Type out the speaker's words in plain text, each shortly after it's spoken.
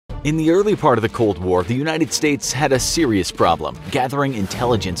In the early part of the Cold War, the United States had a serious problem. Gathering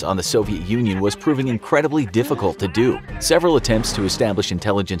intelligence on the Soviet Union was proving incredibly difficult to do. Several attempts to establish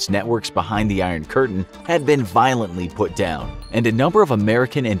intelligence networks behind the Iron Curtain had been violently put down, and a number of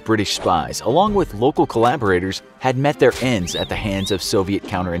American and British spies, along with local collaborators, had met their ends at the hands of Soviet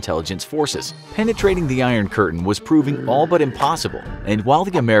counterintelligence forces. Penetrating the Iron Curtain was proving all but impossible, and while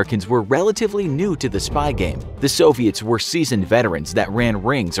the Americans were relatively new to the spy game, the Soviets were seasoned veterans that ran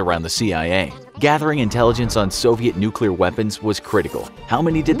rings around the CIA. Gathering intelligence on Soviet nuclear weapons was critical. How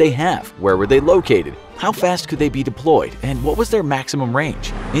many did they have? Where were they located? How fast could they be deployed? And what was their maximum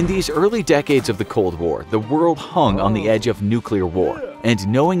range? In these early decades of the Cold War, the world hung on the edge of nuclear war, and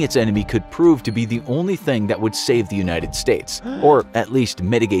knowing its enemy could prove to be the only thing that would save the United States, or at least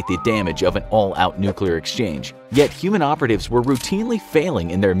mitigate the damage of an all-out nuclear exchange. Yet human operatives were routinely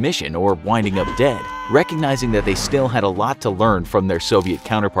failing in their mission or winding up dead. Recognizing that they still had a lot to learn from their Soviet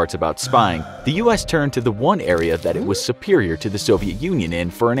counterparts about spying, the US turned to the one area that it was superior to the Soviet Union in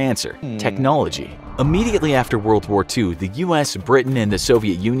for an answer: technology. Immediately after World War II, the US, Britain, and the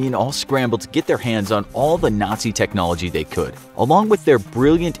Soviet Union all scrambled to get their hands on all the Nazi technology they could, along with their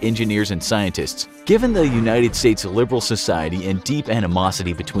brilliant engineers and scientists. Given the United States liberal society and deep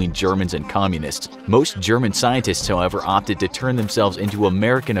animosity between Germans and communists, most German scientists, however, opted to turn themselves into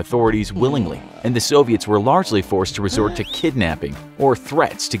American authorities willingly, and the Soviets were largely forced to resort to kidnapping or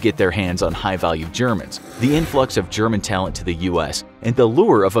threats to get their hands on high-value Germans. The influx of German talent to the US and the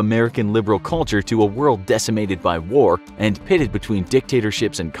lure of American liberal culture to a world decimated by war and pitted between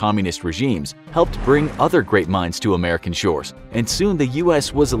dictatorships and communist regimes helped bring other great minds to American shores, and soon the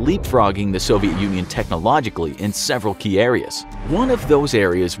US was leapfrogging the Soviet Union technologically in several key areas. One of those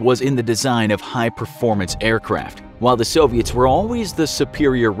areas was in the design of high-performance aircraft. While the Soviets were always the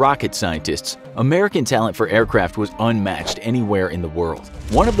superior rocket scientists, American talent for aircraft was unmatched anywhere in the world.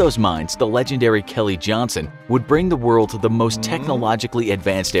 One of those minds, the legendary Kelly Johnson, would bring the world the most technologically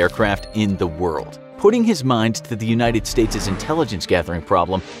advanced aircraft in the world. Putting his mind to the United States' intelligence gathering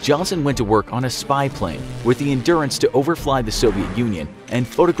problem, Johnson went to work on a spy plane with the endurance to overfly the Soviet Union and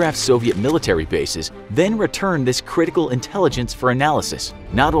photograph Soviet military bases, then return this critical intelligence for analysis.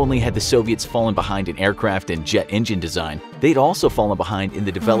 Not only had the Soviets fallen behind in aircraft and jet engine design, they'd also fallen behind in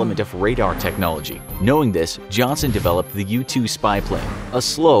the development of radar technology. Knowing this, Johnson developed the U-2 spy plane, a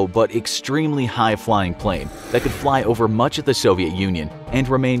slow but extremely high-flying plane that could fly over much of the Soviet Union and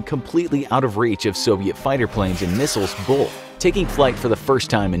remain completely out of reach of Soviet fighter planes and missiles both. Taking flight for the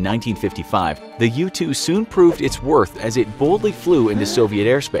first time in 1955, the U-2 soon proved its worth as it boldly flew into Soviet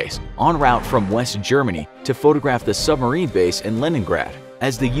airspace, en route from West Germany to photograph the submarine base in Leningrad.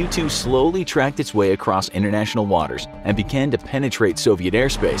 As the U-2 slowly tracked its way across international waters and began to penetrate Soviet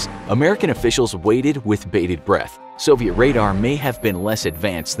airspace, American officials waited with bated breath. Soviet radar may have been less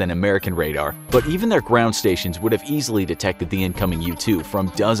advanced than American radar, but even their ground stations would have easily detected the incoming U-2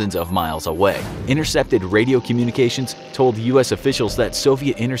 from dozens of miles away. Intercepted radio communications told U.S. officials that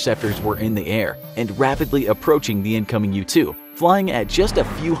Soviet interceptors were in the air and rapidly approaching the incoming U-2. Flying at just a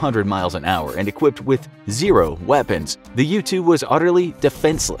few hundred miles an hour and equipped with zero weapons, the U-2 was utterly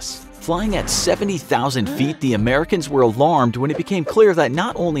defenseless. Flying at 70,000 feet, the Americans were alarmed when it became clear that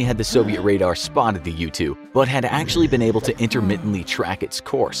not only had the Soviet radar spotted the U-2, but had actually been able to intermittently track its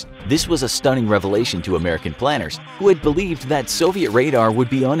course. This was a stunning revelation to American planners, who had believed that Soviet radar would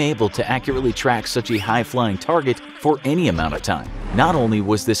be unable to accurately track such a high-flying target for any amount of time. Not only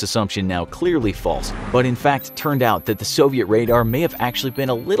was this assumption now clearly false, but in fact turned out that the Soviet radar may have actually been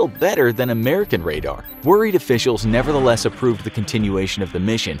a little better than American radar. Worried officials nevertheless approved the continuation of the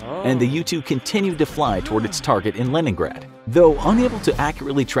mission, and the U-2 continued to fly toward its target in Leningrad. Though unable to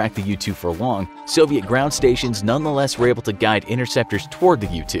accurately track the U-2 for long, Soviet ground stations nonetheless were able to guide interceptors toward the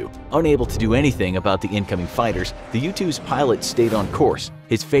U-2. Unable to do anything about the incoming fighters, the U-2's pilot stayed on course,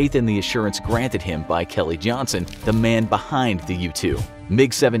 his faith in the assurance granted him by Kelly Johnson, the man behind the U-2.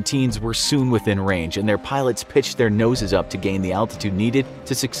 MiG-17s were soon within range, and their pilots pitched their noses up to gain the altitude needed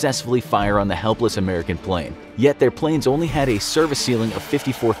to successfully fire on the helpless American plane. Yet their planes only had a service ceiling of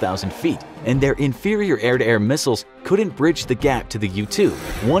 54,000 feet, and their inferior air-to-air missiles couldn't bridge the gap to the U-2.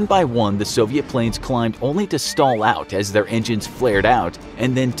 One by one, the Soviet planes climbed only to stall out as their engines flared out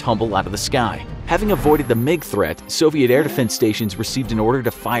and then tumble out of the sky. Having avoided the MiG threat, Soviet air defense stations received an order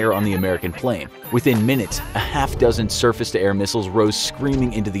to fire on the American plane. Within minutes, a half-dozen surface-to-air missiles rose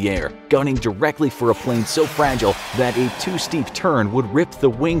screaming into the air, gunning directly for a plane so fragile that a too steep turn would rip the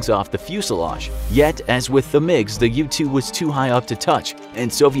wings off the fuselage. Yet, as with the MiGs, the U-2 was too high up to touch,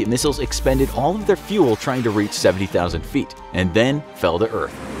 and Soviet missiles expended all of their fuel trying to reach 70,000 feet. and then fell to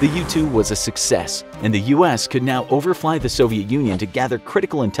Earth. The U-2 was a success, and the US could now overfly the Soviet Union to gather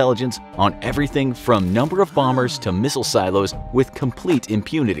critical intelligence on everything from number of bombers to missile silos with complete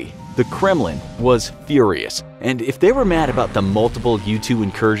impunity. The Kremlin was furious, and if they were mad about the multiple U-2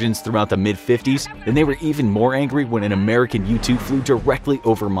 incursions throughout the mid-50s, then they were even more angry when an American U-2 flew directly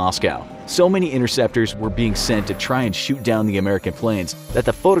over Moscow. So many interceptors were being sent to try and shoot down the American planes that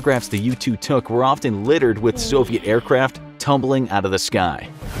the photographs the U-2 took were often littered with Soviet aircraft tumbling out of the sky.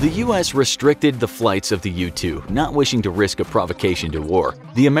 The US restricted the flights of the U-2, not wishing to risk a provocation to war.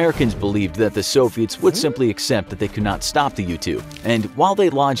 The Americans believed that the Soviets would simply accept that they could not stop the U-2, and while they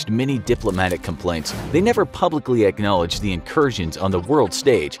lodged many diplomatic complaints, they never publicly acknowledged the incursions on the world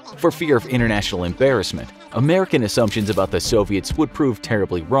stage for fear of international embarrassment. American assumptions about the Soviets would prove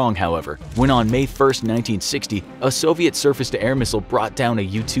terribly wrong, however, when on May 1, 1960, a Soviet surface-to-air missile brought down a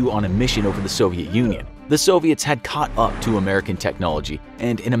U-2 on a mission over the Soviet Union. The Soviets had caught up to American technology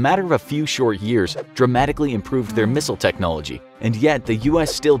and, in a matter of a few short years, dramatically improved their missile technology, and yet the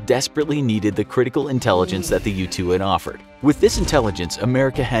US still desperately needed the critical intelligence that the U-2 had offered. With this intelligence,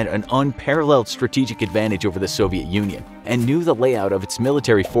 America had an unparalleled strategic advantage over the Soviet Union and knew the layout of its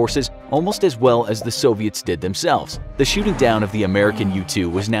military forces almost as well as the Soviets did themselves. The shooting down of the American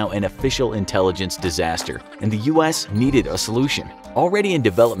U-2 was now an official intelligence disaster, and the US needed a solution. Already in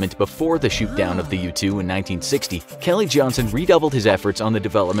development before the shoot-down of the U-2 in 1960, Kelly Johnson redoubled his efforts on the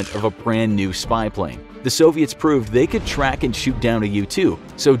development of a brand new spy plane. The Soviets proved they could track and shoot down a U-2,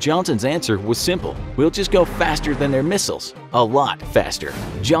 so Johnson's answer was simple: we'll just go faster than their missiles. A lot faster.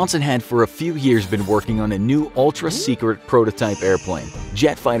 Johnson had for a few years been working on a new ultra-secret prototype airplane.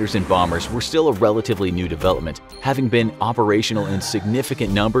 Jet fighters and bombers were still a relatively new development, having been operational in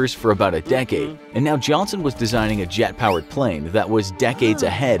significant numbers for about a decade, and now Johnson was designing a jet-powered plane that was decades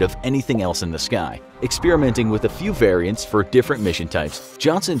ahead of anything else in the sky. Experimenting with a few variants for different mission types,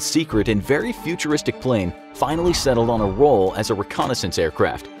 Johnson's secret and very futuristic plane finally settled on a role as a reconnaissance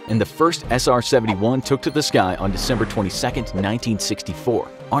aircraft, and the first SR-71 took to the sky on December 22,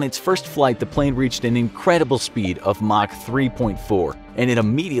 1964. On its first flight, the plane reached an incredible speed of Mach 3.4, and it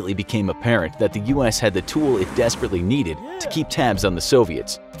immediately became apparent that the US had the tool it desperately needed to keep tabs on the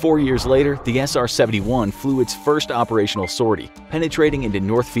Soviets. 4 years later, the SR-71 flew its first operational sortie, penetrating into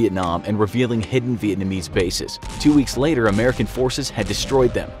North Vietnam and revealing hidden Vietnamese bases. 2 weeks later, American forces had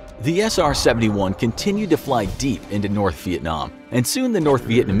destroyed them. The SR-71 continued to fly deep into North Vietnam, and soon the North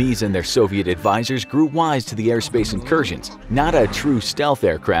Vietnamese and their Soviet advisors grew wise to the airspace incursions. Not a true stealth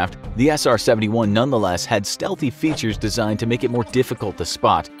aircraft, the SR-71 nonetheless had stealthy features designed to make it more difficult to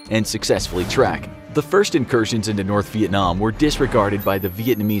spot and successfully track. The first incursions into North Vietnam were disregarded by the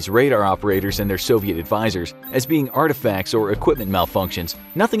Vietnamese radar operators and their Soviet advisors as being artifacts or equipment malfunctions.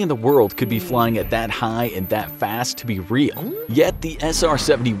 Nothing in the world could be flying at that high and that fast to be real. Yet the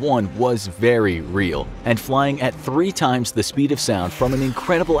SR-71 was very real, and flying at 3 times the speed of sound from an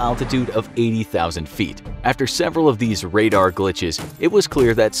incredible altitude of 80,000 feet. After several of these radar glitches, it was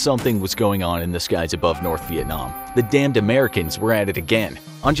clear that something was going on in the skies above North Vietnam. The damned Americans were at it again.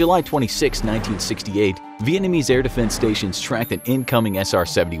 On July 26, 1968, Vietnamese air defense stations tracked an incoming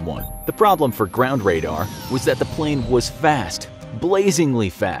SR-71. The problem for ground radar was that the plane was fast,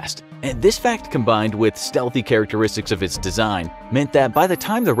 blazingly fast. And this fact, combined with stealthy characteristics of its design, meant that by the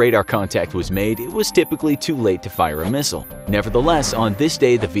time the radar contact was made, it was typically too late to fire a missile. Nevertheless, on this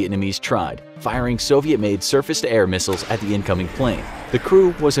day the Vietnamese tried, firing Soviet-made surface-to-air missiles at the incoming plane. The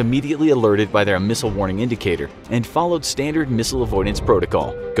crew was immediately alerted by their missile warning indicator and followed standard missile avoidance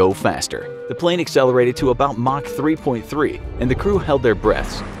protocol: go faster. The plane accelerated to about Mach 3.3, and the crew held their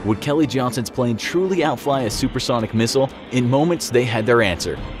breaths. Would Kelly Johnson's plane truly outfly a supersonic missile? In moments, they had their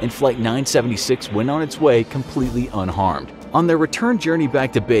answer, and Flight 976 went on its way completely unharmed. On their return journey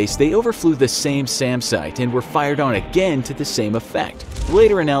back to base, they overflew the same SAM site and were fired on again to the same effect.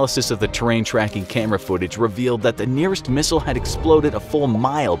 Later analysis of the terrain tracking camera footage revealed that the nearest missile had exploded a full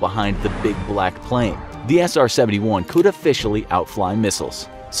mile behind the big black plane. The SR-71 could officially outfly missiles.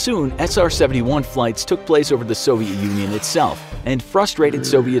 Soon, SR-71 flights took place over the Soviet Union itself, and frustrated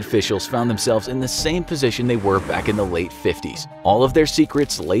Soviet officials found themselves in the same position they were back in the late 50s. All of their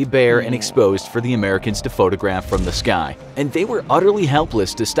secrets lay bare and exposed for the Americans to photograph from the sky, and they were utterly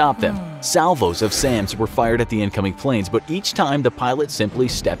helpless to stop them. Salvos of SAMs were fired at the incoming planes, but each time the pilot simply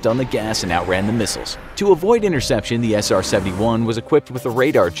stepped on the gas and outran the missiles. To avoid interception, the SR-71 was equipped with a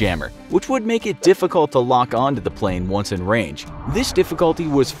radar jammer, which would make it difficult to lock onto the plane once in range. This difficulty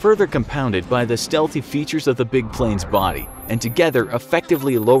was further compounded by the stealthy features of the big plane's body, and together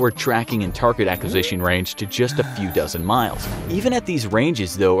effectively lowered tracking and target acquisition range to just a few dozen miles. Even at these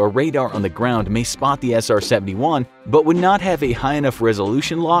ranges though, a radar on the ground may spot the SR-71 but would not have a high enough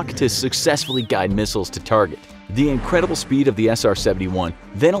resolution lock to successfully guide missiles to target. The incredible speed of the SR-71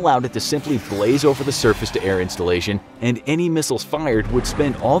 then allowed it to simply blaze over the surface-to-air installation, and any missiles fired would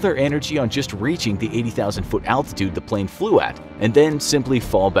spend all their energy on just reaching the 80,000-foot altitude the plane flew at, and then simply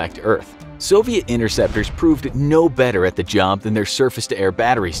fall back to Earth. Soviet interceptors proved no better at the job than their surface-to-air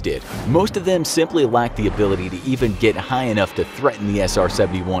batteries did. Most of them simply lacked the ability to even get high enough to threaten the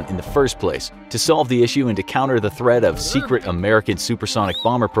SR-71 in the first place. To solve the issue and to counter the threat of secret American supersonic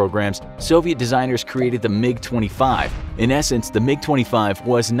bomber programs, Soviet designers created the MiG-25. In essence, the MiG-25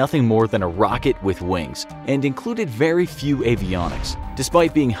 was nothing more than a rocket with wings, and included very few avionics.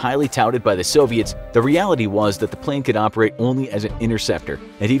 Despite being highly touted by the Soviets, the reality was that the plane could operate only as an interceptor,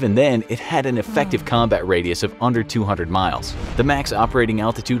 and even then, it had an effective combat radius of under 200 miles. The max operating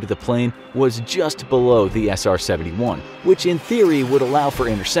altitude of the plane was just below the SR-71, which in theory would allow for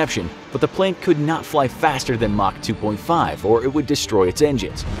interception, but the plane could not fly faster than Mach 2.5 or it would destroy its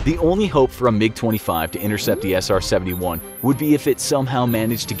engines. The only hope for a MiG-25 to intercept the SR-71 would be if it somehow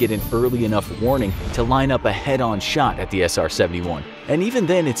managed to get an early enough warning to line up a head-on shot at the SR-71. And even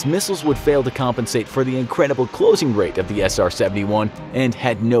then, its missiles would fail to compensate for the incredible closing rate of the SR-71 and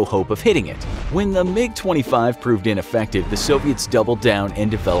had no hope of hitting it. When the MiG-25 proved ineffective, the Soviets doubled down and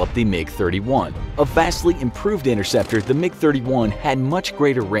developed the MiG-31. A vastly improved interceptor, the MiG-31 had much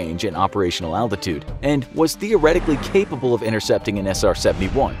greater range and operational altitude, and was theoretically capable of intercepting an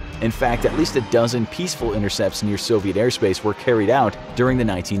SR-71. In fact, at least a dozen peaceful intercepts near Soviet airspace were carried out during the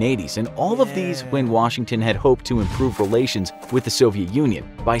 1980s, and all of these when Washington had hoped to improve relations with the Soviet Union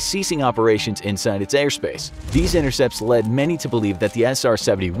by ceasing operations inside its airspace. These intercepts led many to believe that the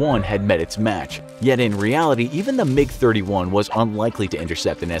SR-71 had met its match. Yet in reality, even the MiG-31 was unlikely to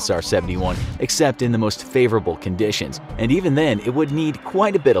intercept an SR-71 except in the most favorable conditions, and even then it would need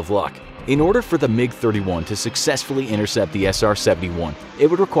quite a bit of luck. In order for the MiG-31 to successfully intercept the SR-71, it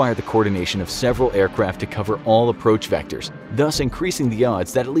would require the coordination of several aircraft to cover all approach vectors, thus increasing the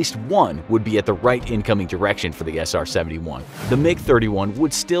odds that at least one would be at the right incoming direction for the SR-71. The MiG-31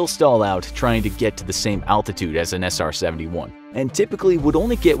 would still stall out trying to get to the same altitude as an SR-71, and typically would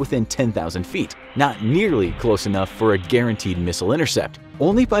only get within 10,000 feet, not nearly close enough for a guaranteed missile intercept.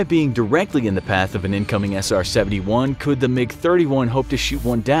 Only by being directly in the path of an incoming SR-71 could the MiG-31 hope to shoot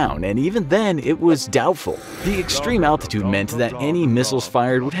one down, and even then it was doubtful. The extreme altitude meant that any missiles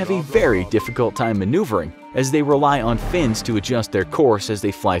fired would have a very difficult time maneuvering, as they rely on fins to adjust their course as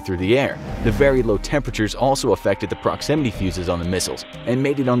they fly through the air. The very low temperatures also affected the proximity fuses on the missiles, and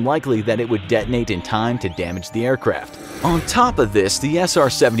made it unlikely that it would detonate in time to damage the aircraft. On top of this, the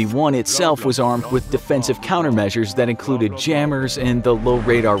SR-71 itself was armed with defensive countermeasures that included jammers, and the low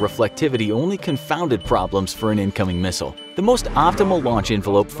radar reflectivity only confounded problems for an incoming missile. The most optimal launch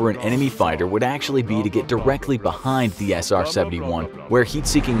envelope for an enemy fighter would actually be to get directly behind the SR-71, where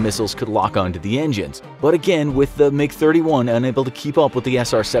heat-seeking missiles could lock onto the engines. But again, with the MiG-31 unable to keep up with the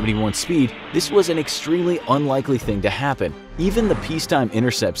SR-71's speed, this was an extremely unlikely thing to happen. Even the peacetime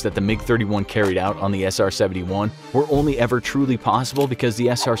intercepts that the MiG-31 carried out on the SR-71 were only ever truly possible because the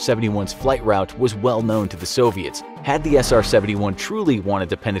SR-71's flight route was well known to the Soviets. Had the SR-71 truly wanted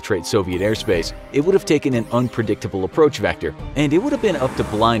to penetrate Soviet airspace, it would have taken an unpredictable approach vector, and it would have been up to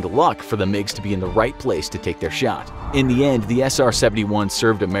blind luck for the MiGs to be in the right place to take their shot. In the end, the SR-71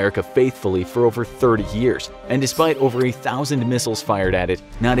 served America faithfully for over 30 years, and despite over 1,000 missiles fired at it,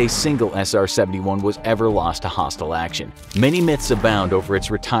 not a single SR-71 was ever lost to hostile action. Many myths abound over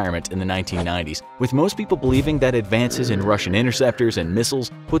its retirement in the 1990s, with most people believing that advances in Russian interceptors and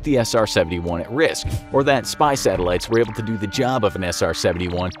missiles put the SR-71 at risk, or that spy satellites were able to do the job of an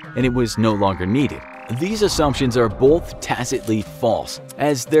SR-71 and it was no longer needed. These assumptions are both tacitly false,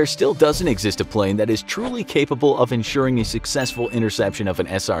 as there still doesn't exist a plane that is truly capable of ensuring a successful interception of an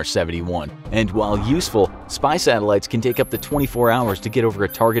SR-71. And while useful, spy satellites can take up to 24 hours to get over a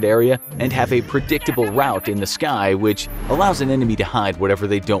target area and have a predictable route in the sky, which allows an enemy to hide whatever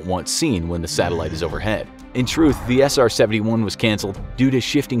they don't want seen when the satellite is overhead. In truth, the SR-71 was cancelled due to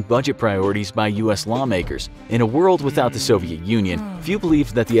shifting budget priorities by US lawmakers. In a world without the Soviet Union, few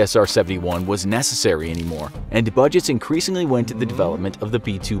believed that the SR-71 was necessary anymore, and budgets increasingly went to the development of the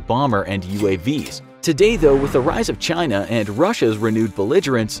B-2 bomber and UAVs. Today, though, with the rise of China and Russia's renewed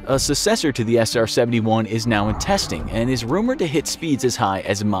belligerence, a successor to the SR-71 is now in testing and is rumored to hit speeds as high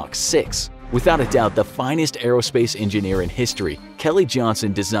as Mach 6. Without a doubt, the finest aerospace engineer in history, Kelly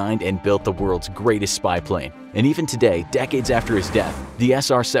Johnson designed and built the world's greatest spy plane. And even today, decades after his death, the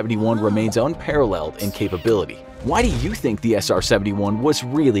SR-71 remains unparalleled in capability. Why do you think the SR-71 was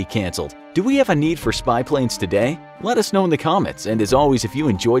really canceled? Do we have a need for spy planes today? Let us know in the comments, and as always, if you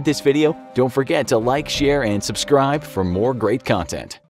enjoyed this video, don't forget to like, share, and subscribe for more great content.